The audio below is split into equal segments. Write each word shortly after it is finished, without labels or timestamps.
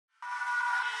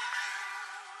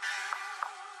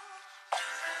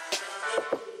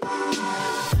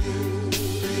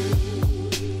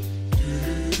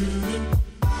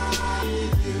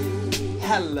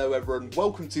Hello everyone,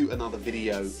 welcome to another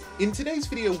video. In today's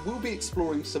video we'll be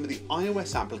exploring some of the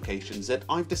iOS applications that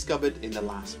I've discovered in the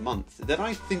last month that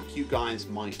I think you guys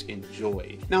might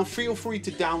enjoy. Now feel free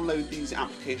to download these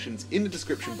applications in the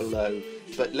description below,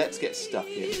 but let's get stuck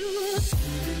in.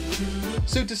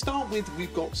 So to start with,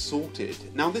 we've got Sorted.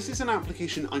 Now this is an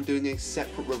application I'm doing a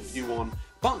separate review on,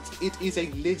 but it is a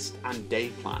list and day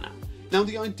planner. Now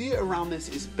the idea around this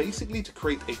is basically to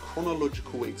create a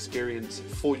chronological experience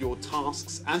for your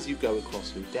tasks as you go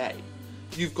across your day.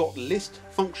 You've got list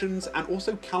functions and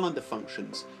also calendar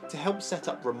functions to help set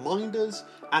up reminders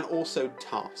and also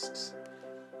tasks.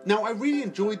 Now I really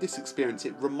enjoyed this experience.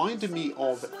 It reminded me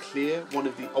of Clear, one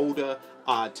of the older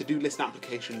to-do list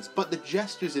applications, but the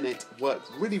gestures in it work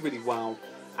really well,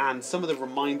 and some of the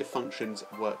reminder functions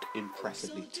work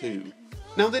impressively too.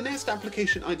 Now the next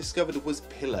application I discovered was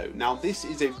Pillow. Now this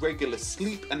is a regular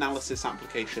sleep analysis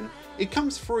application. It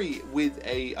comes free with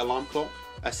an alarm clock,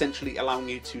 essentially allowing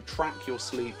you to track your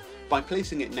sleep by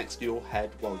placing it next to your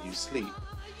head while you sleep.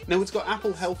 Now it's got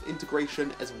Apple Health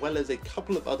integration as well as a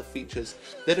couple of other features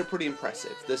that are pretty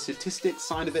impressive. The statistics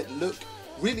side of it look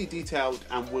really detailed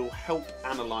and will help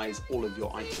analyze all of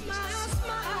your items.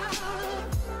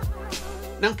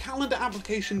 Now calendar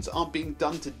applications are being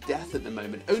done to death at the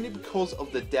moment only because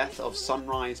of the death of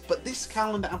Sunrise, but this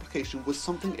calendar application was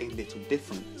something a little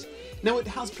different. Now it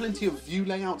has plenty of view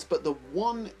layouts, but the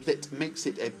one that makes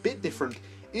it a bit different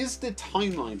is the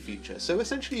timeline feature. So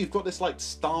essentially you've got this like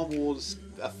Star Wars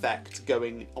effect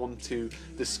going onto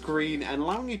the screen and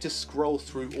allowing you to scroll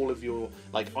through all of your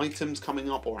like items coming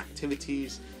up or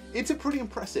activities. It's pretty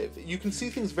impressive. You can see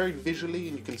things very visually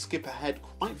and you can skip ahead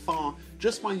quite far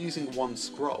just by using one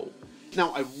scroll.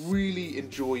 Now I really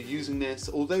enjoy using this,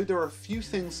 although there are a few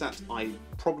things that I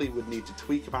probably would need to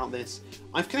tweak about this.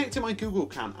 I've connected my Google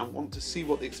account and want to see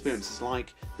what the experience is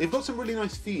like. They've got some really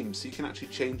nice themes so you can actually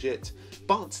change it,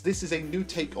 but this is a new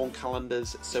take on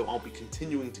calendars, so I'll be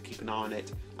continuing to keep an eye on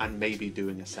it and maybe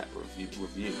doing a separate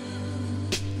review.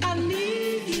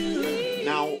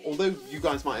 Now, although you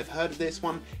guys might have heard of this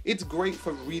one, it's great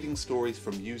for reading stories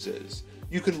from users.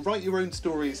 You can write your own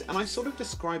stories, and I sort of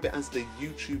describe it as the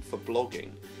YouTube for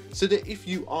blogging, so that if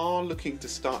you are looking to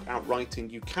start out writing,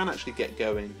 you can actually get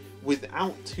going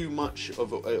without too much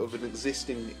of an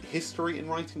existing history in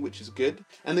writing, which is good.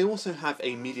 And they also have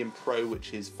a Medium Pro,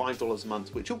 which is $5 a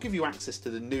month, which will give you access to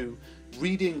the new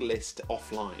reading list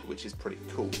offline, which is pretty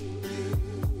cool.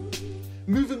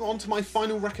 Moving on to my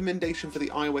final recommendation for the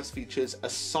iOS features,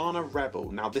 Asana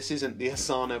Rebel. Now this isn't the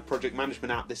Asana project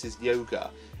management app, this is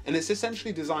yoga, and it's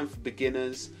essentially designed for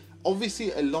beginners.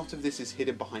 Obviously a lot of this is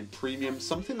hidden behind premium,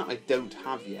 something that I don't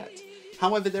have yet.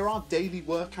 However, there are daily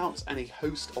workouts and a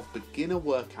host of beginner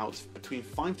workouts between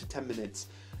 5 to 10 minutes.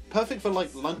 Perfect for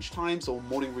like lunch times or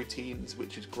morning routines,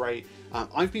 which is great.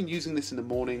 I've been using this in the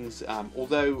mornings,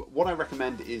 although what I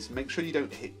recommend is make sure you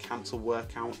don't hit cancel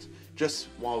workout just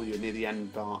while you're near the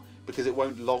end bar, because it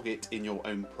won't log it in your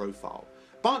own profile.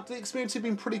 But the experience has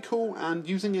been pretty cool and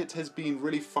using it has been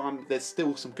really fun. There's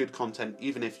still some good content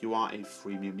even if you are a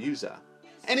freemium user.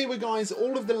 Anyway guys,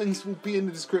 all of the links will be in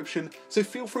the description, so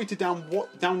feel free to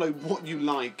download what you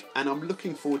like, and I'm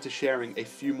looking forward to sharing a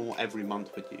few more every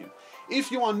month with you. If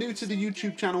you are new to the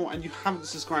YouTube channel and you haven't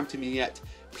subscribed to me yet,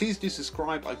 please do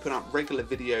subscribe. I put out regular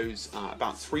videos,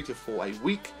 about 3 to 4 a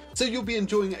week, so you'll be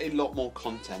enjoying a lot more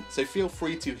content. So feel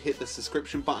free to hit the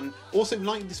subscription button. Also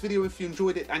like this video if you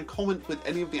enjoyed it, and comment with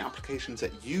any of the applications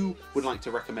that you would like to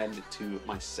recommend to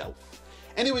myself.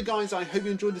 Anyway guys, I hope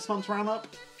you enjoyed this month's roundup.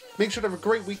 Make sure to have a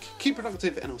great week, keep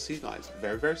productive, and I'll see you guys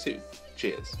very soon.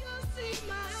 Cheers.